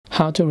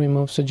How to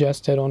remove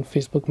suggested on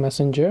Facebook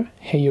Messenger.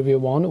 Hey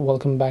everyone,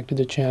 welcome back to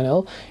the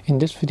channel. In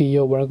this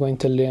video we're going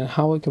to learn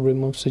how we can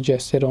remove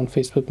suggested on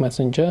Facebook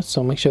Messenger,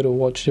 so make sure to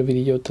watch the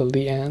video till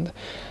the end.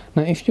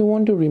 Now if you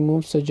want to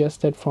remove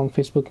suggested from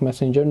Facebook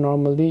Messenger,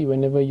 normally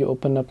whenever you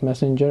open up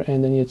Messenger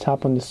and then you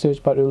tap on the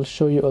search bar, it will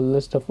show you a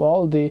list of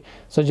all the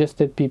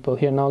suggested people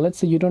here. Now let's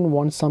say you don't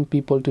want some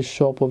people to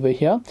show up over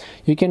here,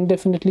 you can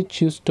definitely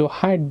choose to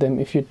hide them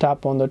if you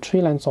tap on the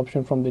three lines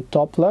option from the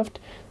top left.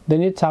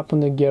 Then you tap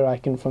on the gear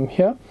icon from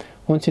here.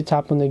 Once you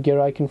tap on the gear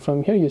icon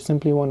from here, you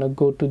simply want to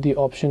go to the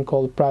option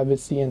called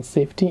privacy and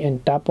safety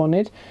and tap on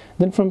it.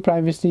 Then from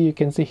privacy you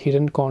can see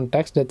hidden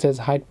contacts that says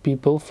hide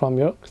people from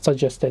your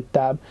suggested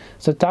tab.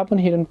 So tap on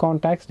hidden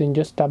contacts, then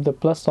just tap the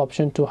plus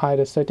option to hide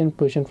a certain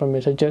person from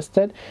your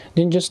suggested,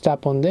 then just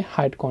tap on the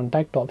hide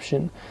contact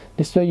option.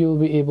 This way you will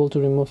be able to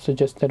remove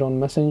suggested on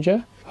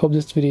Messenger. Hope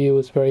this video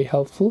was very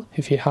helpful.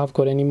 If you have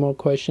got any more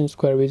questions,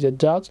 queries or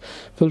doubts,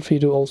 feel free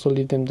to also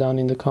leave them down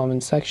in the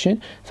comment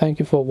section. Thank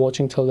you for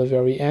watching till the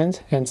very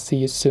end and see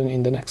you soon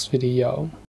in the next video.